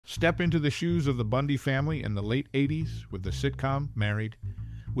Step into the shoes of the Bundy family in the late 80s with the sitcom Married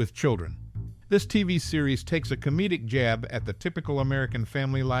with Children. This TV series takes a comedic jab at the typical American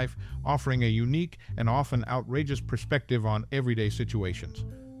family life, offering a unique and often outrageous perspective on everyday situations.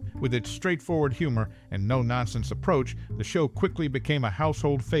 With its straightforward humor and no-nonsense approach, the show quickly became a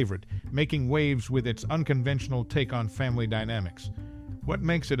household favorite, making waves with its unconventional take on family dynamics. What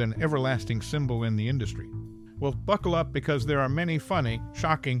makes it an everlasting symbol in the industry? Well, buckle up because there are many funny,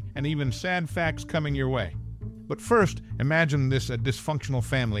 shocking, and even sad facts coming your way. But first, imagine this: a dysfunctional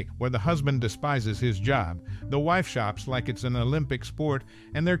family where the husband despises his job, the wife shops like it's an Olympic sport,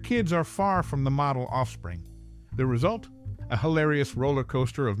 and their kids are far from the model offspring. The result? A hilarious roller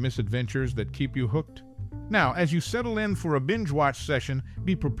coaster of misadventures that keep you hooked. Now, as you settle in for a binge watch session,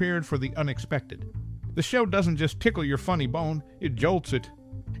 be prepared for the unexpected. The show doesn't just tickle your funny bone, it jolts it.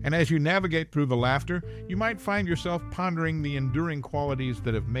 And as you navigate through the laughter, you might find yourself pondering the enduring qualities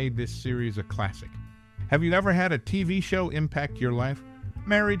that have made this series a classic. Have you ever had a TV show impact your life?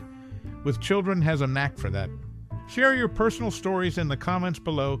 Married with Children has a knack for that. Share your personal stories in the comments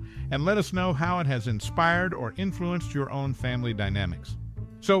below and let us know how it has inspired or influenced your own family dynamics.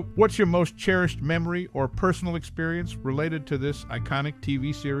 So, what's your most cherished memory or personal experience related to this iconic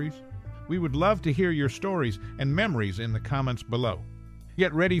TV series? We would love to hear your stories and memories in the comments below.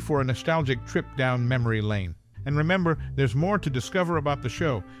 Get ready for a nostalgic trip down memory lane. And remember, there's more to discover about the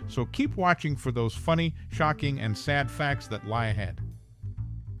show, so keep watching for those funny, shocking, and sad facts that lie ahead.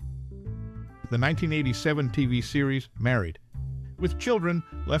 The 1987 TV series Married with Children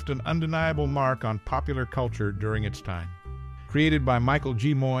left an undeniable mark on popular culture during its time. Created by Michael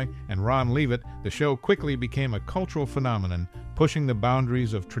G. Moy and Ron Leavitt, the show quickly became a cultural phenomenon, pushing the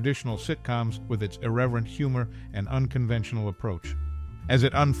boundaries of traditional sitcoms with its irreverent humor and unconventional approach. As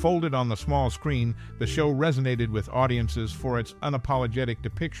it unfolded on the small screen, the show resonated with audiences for its unapologetic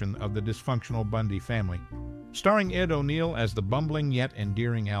depiction of the dysfunctional Bundy family. Starring Ed O'Neill as the bumbling yet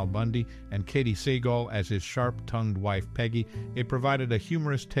endearing Al Bundy and Katey Sagal as his sharp-tongued wife Peggy, it provided a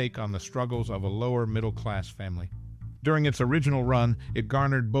humorous take on the struggles of a lower middle-class family. During its original run, it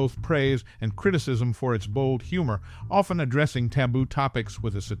garnered both praise and criticism for its bold humor, often addressing taboo topics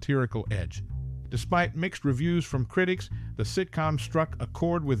with a satirical edge. Despite mixed reviews from critics, the sitcom struck a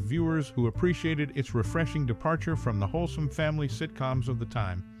chord with viewers who appreciated its refreshing departure from the wholesome family sitcoms of the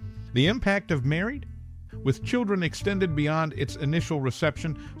time. The impact of Married with Children extended beyond its initial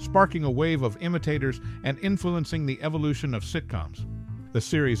reception, sparking a wave of imitators and influencing the evolution of sitcoms. The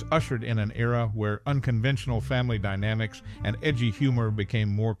series ushered in an era where unconventional family dynamics and edgy humor became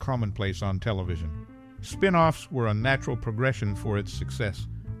more commonplace on television. Spin-offs were a natural progression for its success.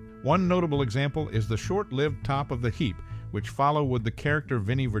 One notable example is the short-lived Top of the Heap, which followed with the character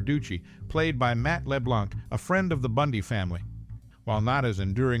Vinnie Verducci, played by Matt LeBlanc, a friend of the Bundy family. While not as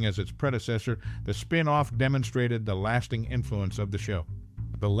enduring as its predecessor, the spin-off demonstrated the lasting influence of the show.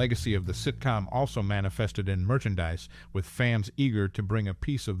 The legacy of the sitcom also manifested in merchandise, with fans eager to bring a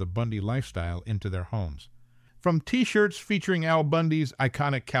piece of the Bundy lifestyle into their homes. From t-shirts featuring Al Bundy's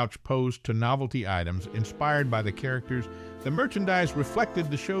iconic couch pose to novelty items inspired by the characters, the merchandise reflected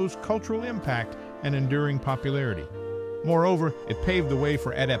the show's cultural impact and enduring popularity. Moreover, it paved the way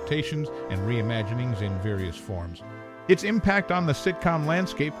for adaptations and reimaginings in various forms. Its impact on the sitcom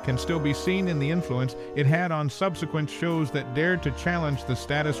landscape can still be seen in the influence it had on subsequent shows that dared to challenge the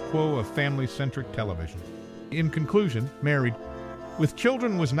status quo of family-centric television. In conclusion, Married with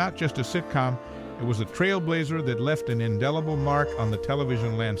Children was not just a sitcom, it was a trailblazer that left an indelible mark on the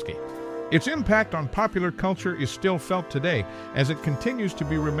television landscape. Its impact on popular culture is still felt today, as it continues to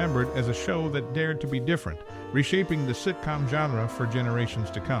be remembered as a show that dared to be different, reshaping the sitcom genre for generations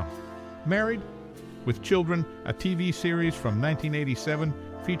to come. Married with Children, a TV series from 1987,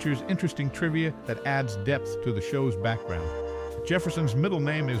 features interesting trivia that adds depth to the show's background. Jefferson's middle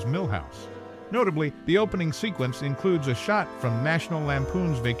name is Milhouse. Notably, the opening sequence includes a shot from National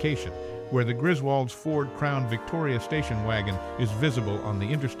Lampoon's Vacation, where the Griswold's Ford Crown Victoria station wagon is visible on the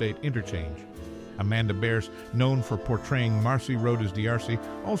interstate interchange. Amanda Bearse, known for portraying Marcy Rhoades D'Arcy,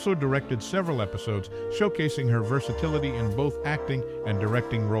 also directed several episodes, showcasing her versatility in both acting and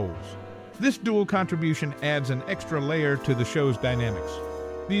directing roles. This dual contribution adds an extra layer to the show's dynamics.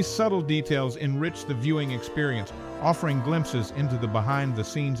 These subtle details enrich the viewing experience, offering glimpses into the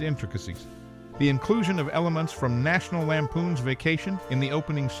behind-the-scenes intricacies. The inclusion of elements from National Lampoon's Vacation in the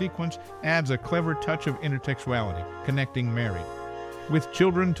opening sequence adds a clever touch of intertextuality, connecting Married with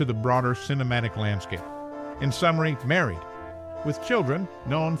Children to the broader cinematic landscape. In summary, Married with Children,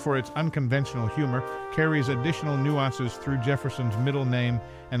 known for its unconventional humor, carries additional nuances through Jefferson's middle name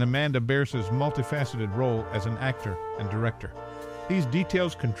and Amanda Bearse's multifaceted role as an actor and director. These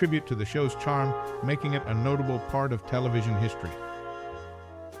details contribute to the show's charm, making it a notable part of television history.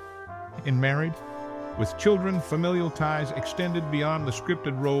 In Married, with children, familial ties extended beyond the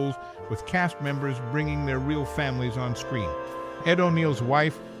scripted roles, with cast members bringing their real families on screen. Ed O'Neill's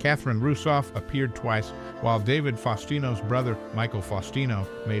wife, Catherine Russoff, appeared twice, while David Faustino's brother, Michael Faustino,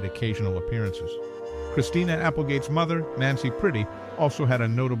 made occasional appearances. Christina Applegate's mother, Nancy Pretty, also had a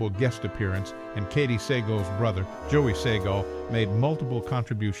notable guest appearance, and Katey Sagal's brother, Joey Sagal, made multiple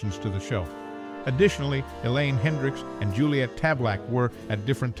contributions to the show. Additionally, Elaine Hendricks and Juliet Tablack were, at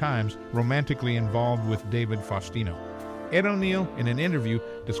different times, romantically involved with David Faustino. Ed O'Neill, in an interview,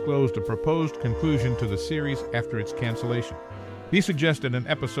 disclosed a proposed conclusion to the series after its cancellation. He suggested an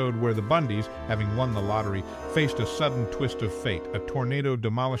episode where the Bundys, having won the lottery, faced a sudden twist of fate, a tornado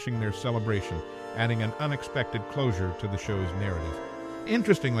demolishing their celebration, adding an unexpected closure to the show's narrative.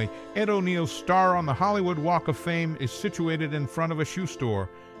 Interestingly, Ed O'Neill's star on the Hollywood Walk of Fame is situated in front of a shoe store,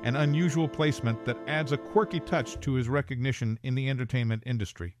 an unusual placement that adds a quirky touch to his recognition in the entertainment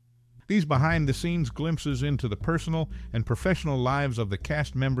industry. These behind-the-scenes glimpses into the personal and professional lives of the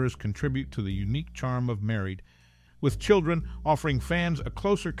cast members contribute to the unique charm of Married, with children offering fans a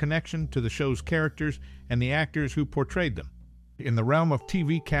closer connection to the show's characters and the actors who portrayed them. In the realm of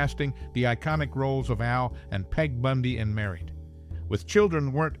TV casting, the iconic roles of Al and Peg Bundy in Married. With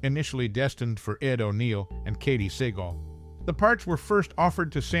children weren't initially destined for Ed O'Neill and Katey Sagal. The parts were first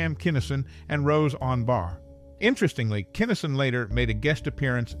offered to Sam Kinison and Rose on Barr. Interestingly, Kinison later made a guest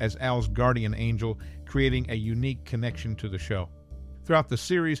appearance as Al's guardian angel, creating a unique connection to the show. Throughout the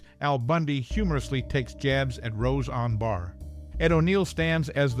series, Al Bundy humorously takes jabs at Rose on Barr. Ed O'Neill stands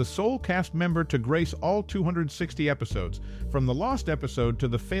as the sole cast member to grace all 260 episodes, from the lost episode to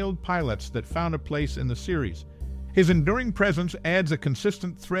the failed pilots that found a place in the series. His enduring presence adds a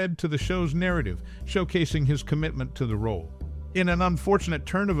consistent thread to the show's narrative, showcasing his commitment to the role. In an unfortunate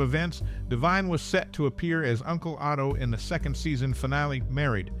turn of events, Devine was set to appear as Uncle Otto in the second season finale,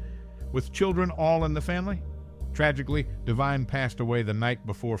 Married. With children all in the family? Tragically, Devine passed away the night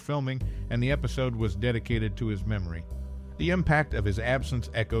before filming, and the episode was dedicated to his memory. The impact of his absence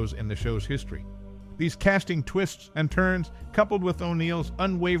echoes in the show's history. These casting twists and turns, coupled with O'Neill's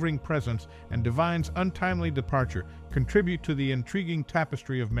unwavering presence and Devine's untimely departure, contribute to the intriguing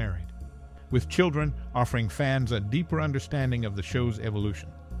tapestry of Married, with children offering fans a deeper understanding of the show's evolution.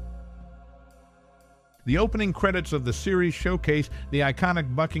 The opening credits of the series showcase the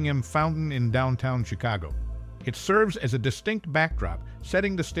iconic Buckingham Fountain in downtown Chicago. It serves as a distinct backdrop,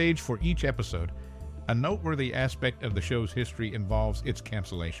 setting the stage for each episode. A noteworthy aspect of the show's history involves its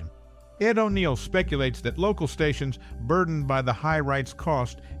cancellation. Ed O'Neill speculates that local stations, burdened by the high rights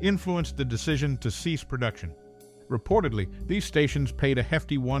cost, influenced the decision to cease production. Reportedly, these stations paid a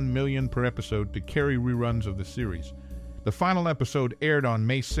hefty $1 million per episode to carry reruns of the series. The final episode aired on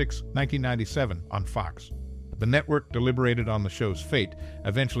May 6, 1997, on Fox. The network deliberated on the show's fate,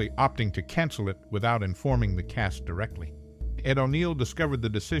 eventually opting to cancel it without informing the cast directly. Ed O'Neill discovered the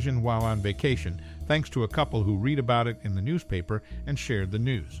decision while on vacation, thanks to a couple who read about it in the newspaper and shared the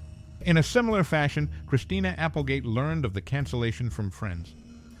news. In a similar fashion, Christina Applegate learned of the cancellation from friends.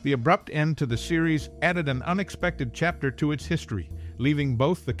 The abrupt end to the series added an unexpected chapter to its history, leaving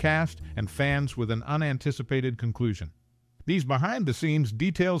both the cast and fans with an unanticipated conclusion. These behind-the-scenes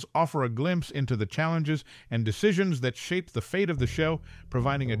details offer a glimpse into the challenges and decisions that shaped the fate of the show,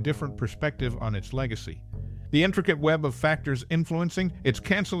 providing a different perspective on its legacy. The intricate web of factors influencing its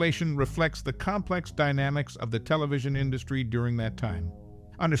cancellation reflects the complex dynamics of the television industry during that time.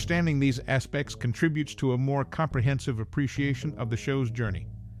 Understanding these aspects contributes to a more comprehensive appreciation of the show's journey.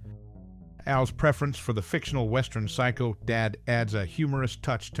 Al's preference for the fictional Western psycho dad adds a humorous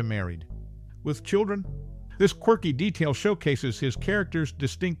touch to Married. With children, this quirky detail showcases his character's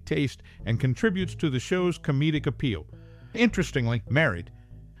distinct taste and contributes to the show's comedic appeal. Interestingly, Married,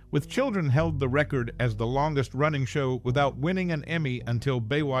 with children held the record as the longest-running show without winning an Emmy until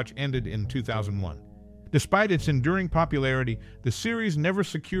Baywatch ended in 2001. Despite its enduring popularity, the series never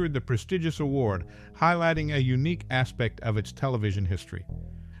secured the prestigious award, highlighting a unique aspect of its television history.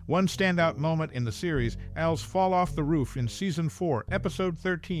 One standout moment in the series, Al's fall off the roof in Season 4, Episode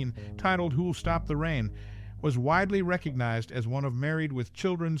 13, titled Who'll Stop the Rain, was widely recognized as one of Married with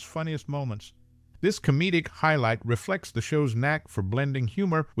Children's funniest moments. This comedic highlight reflects the show's knack for blending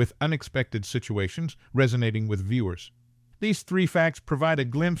humor with unexpected situations, resonating with viewers. These three facts provide a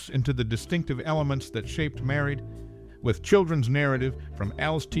glimpse into the distinctive elements that shaped Married, with children's narrative, from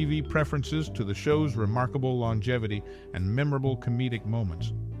Al's TV preferences to the show's remarkable longevity and memorable comedic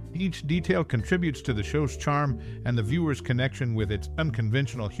moments. Each detail contributes to the show's charm and the viewer's connection with its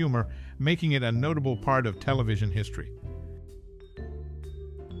unconventional humor, making it a notable part of television history.